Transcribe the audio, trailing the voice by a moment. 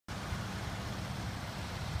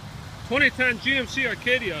2010 GMC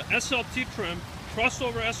Acadia SLT trim,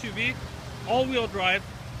 crossover SUV, all-wheel drive,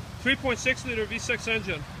 3.6 liter V6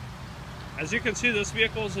 engine. As you can see, this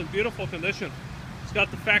vehicle is in beautiful condition. It's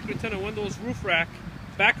got the factory tinted windows, roof rack,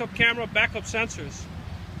 backup camera, backup sensors,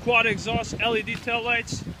 quad exhaust, LED tail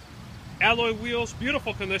lights, alloy wheels,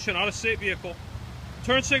 beautiful condition, out-of-state vehicle.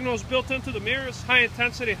 Turn signals built into the mirrors, high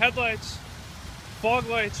intensity headlights, fog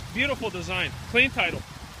lights, beautiful design, clean title,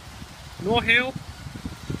 no hail,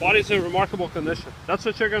 body's in remarkable condition. That's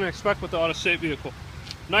what you're going to expect with the out-of-state vehicle.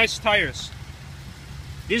 Nice tires.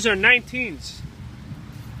 These are 19s.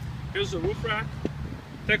 Here's the roof rack.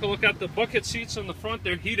 Take a look at the bucket seats in the front,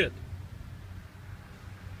 they're heated.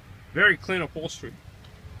 Very clean upholstery.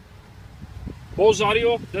 Bose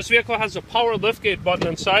audio. This vehicle has a power liftgate button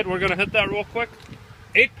inside. We're going to hit that real quick.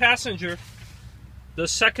 8 passenger. The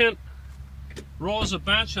second row is a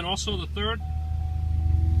bench and also the third.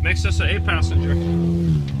 Makes this an 8 passenger.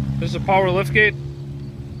 This is a power liftgate.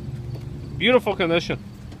 Beautiful condition.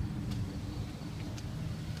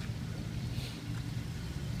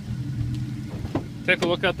 Take a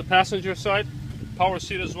look at the passenger side. Power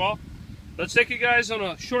seat as well. Let's take you guys on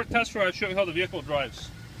a short test ride, show you how the vehicle drives.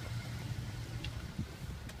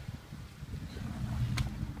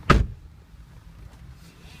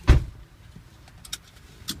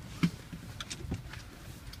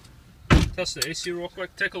 Test the AC real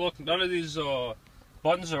quick. Take a look. None of these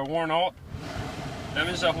buttons are worn out. That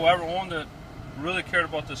means that whoever owned it really cared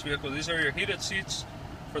about this vehicle. These are your heated seats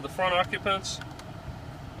for the front occupants.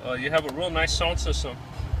 You have a real nice sound system.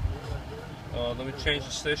 Let me change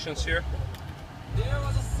the stations here.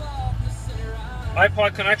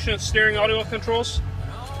 iPod connection, steering audio controls.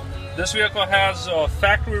 This vehicle has a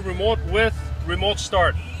factory remote with remote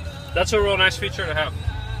start. That's a real nice feature to have.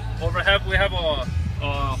 Overhead we have a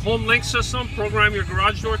home link system. Program your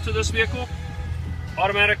garage door to this vehicle.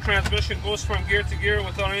 Automatic transmission goes from gear to gear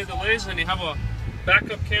without any delays, and you have a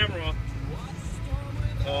backup camera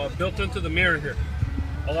built into the mirror here,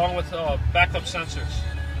 along with backup sensors.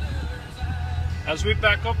 As we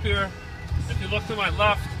back up here, if you look to my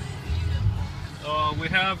left, we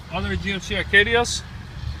have other GMC Acadias,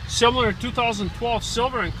 similar 2012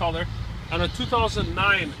 silver in color, and a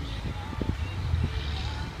 2009.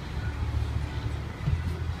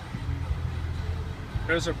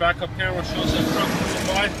 Here's our backup camera, shows that truck moving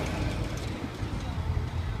by.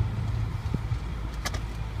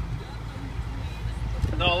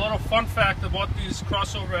 Now, a little fun fact about these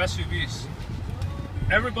crossover SUVs.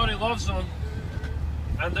 Everybody loves them,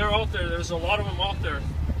 and they're out there. There's a lot of them out there.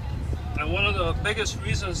 And one of the biggest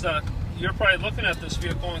reasons that you're probably looking at this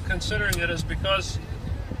vehicle and considering it is because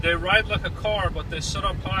they ride like a car, but they sit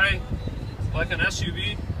up high like an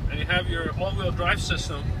SUV, and you have your all-wheel drive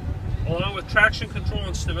system, along with traction control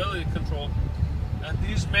and stability control. And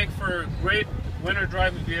these make for great winter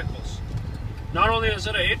driving vehicles. Not only is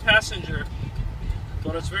it an 8 passenger,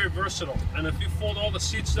 but it's very versatile. And if you fold all the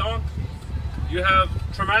seats down, you have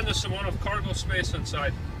tremendous amount of cargo space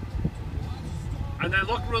inside. And they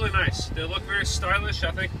look really nice. They look very stylish. I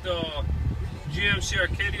think the GMC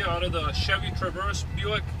Acadia out of the Chevy Traverse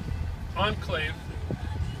Buick Enclave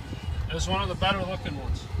is one of the better looking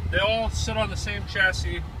ones. They all sit on the same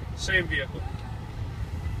chassis, same vehicle.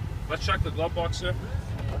 Let's check the glove box there.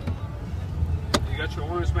 You got your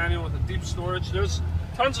owner's manual with a deep storage. There's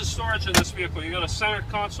tons of storage in this vehicle. You got a center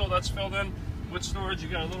console that's filled in with storage. You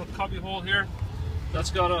got a little cubby hole here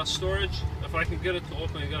that's got a storage. If I can get it to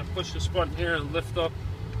open, you got to push this button here and lift up.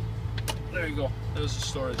 There you go. There's the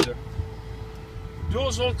storage there.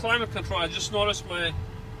 Dual zone climate control. I just noticed my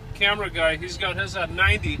camera guy, he's got his at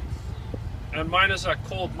 90 and mine is at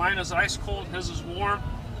cold. Mine is ice cold, his is warm.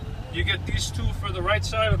 You get these 2 for the right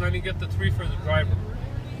side, and then you get the 3 for the driver.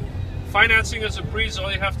 Financing is a breeze. All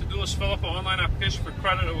you have to do is fill up an online application for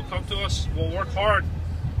credit. It will come to us. We'll work hard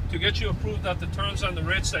to get you approved at the terms and the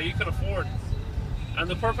rates that you can afford. And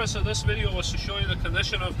the purpose of this video was to show you the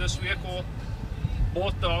condition of this vehicle,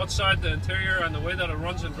 both the outside, the interior, and the way that it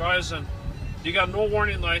runs and drives. And you got no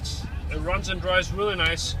warning lights. It runs and drives really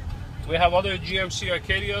nice. We have other GMC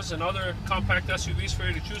Acadias and other compact SUVs for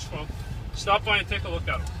you to choose from. Stop by and take a look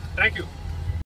at them. Thank you.